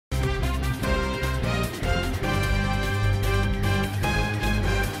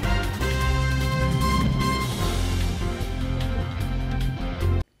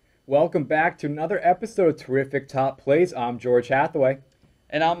Welcome back to another episode of Terrific Top Plays. I'm George Hathaway.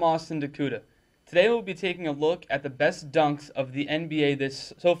 And I'm Austin DeCouta. Today we'll be taking a look at the best dunks of the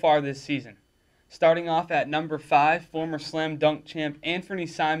NBA so far this season. Starting off at number 5, former slam dunk champ Anthony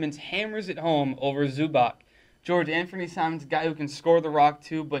Simons hammers it home over Zubac. George, Anthony Simons, a guy who can score the rock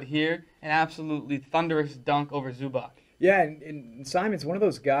too, but here, an absolutely thunderous dunk over Zubac. Yeah, and Simons, one of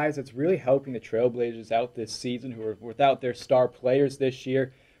those guys that's really helping the Trailblazers out this season, who are without their star players this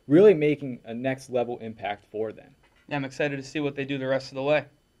year, really making a next-level impact for them. Yeah, I'm excited to see what they do the rest of the way.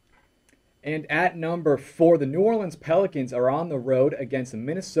 And at number 4, the New Orleans Pelicans are on the road against the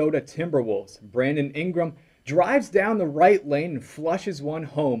Minnesota Timberwolves. Brandon Ingram drives down the right lane and flushes one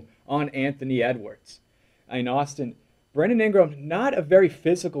home on Anthony Edwards. In Austin, Brandon Ingram, not a very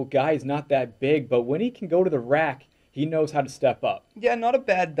physical guy. He's not that big, but when he can go to the rack, he knows how to step up. Yeah, not a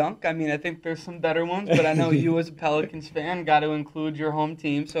bad dunk. I mean, I think there's some better ones, but I know you as a Pelicans fan got to include your home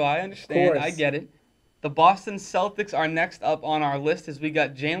team, so I understand. I get it. The Boston Celtics are next up on our list as we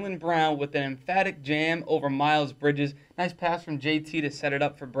got Jaylen Brown with an emphatic jam over Miles Bridges. Nice pass from JT to set it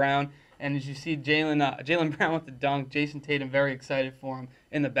up for Brown. And as you see Jaylen Brown with the dunk, Jason Tatum very excited for him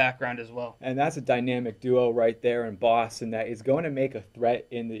in the background as well. And that's a dynamic duo right there in Boston that is going to make a threat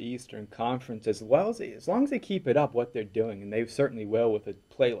in the Eastern Conference as long as they keep it up what they're doing, and they certainly will with a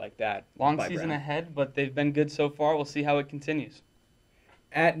play like that. Long season ahead, but they've been good so far. We'll see how it continues.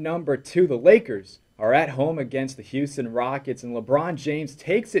 At number 2, the Lakers are at home against the Houston Rockets, and LeBron James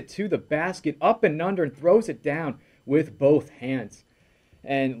takes it to the basket, up and under, and throws it down with both hands.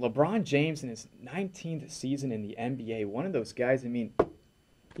 And LeBron James in his 19th season in the NBA, one of those guys, I mean,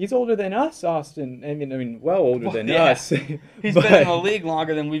 he's older than us, Austin. I mean, well older than us. He's been in the league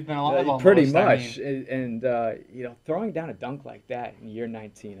longer than we've been alive almost. Pretty much. And throwing down a dunk like that in year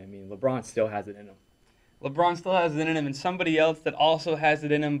 19, I mean, LeBron still has it in him. LeBron still has it in him, and somebody else that also has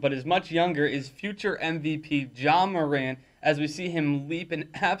it in him, but is much younger, is future MVP Ja Morant, as we see him leap and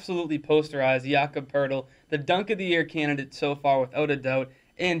absolutely posterize Jakob Poeltl, the Dunk of the Year candidate so far without a doubt,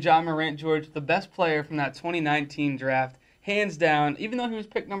 and Ja Morant, George, the best player from that 2019 draft, hands down, even though he was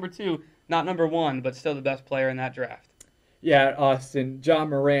picked number 2, not number 1, but still the best player in that draft. Yeah, Austin, Ja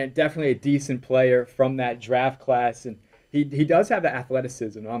Morant, definitely a decent player from that draft class, and he does have the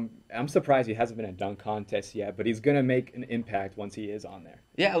athleticism. I'm surprised he hasn't been in a dunk contest yet, but he's going to make an impact once he is on there.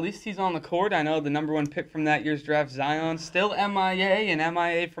 Yeah, at least he's on the court. I know the number 1 pick from that year's draft, Zion, still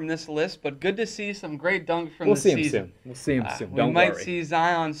MIA from this list, but good to see some great dunks from this season. We'll see him soon. We might see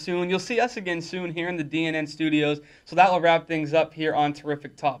Zion soon. You'll see us again soon here in the DNN studios. So that will wrap things up here on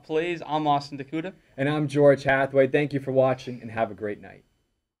Terrific Top Plays. I'm Austin DeCouta. And I'm George Hathaway. Thank you for watching, and have a great night.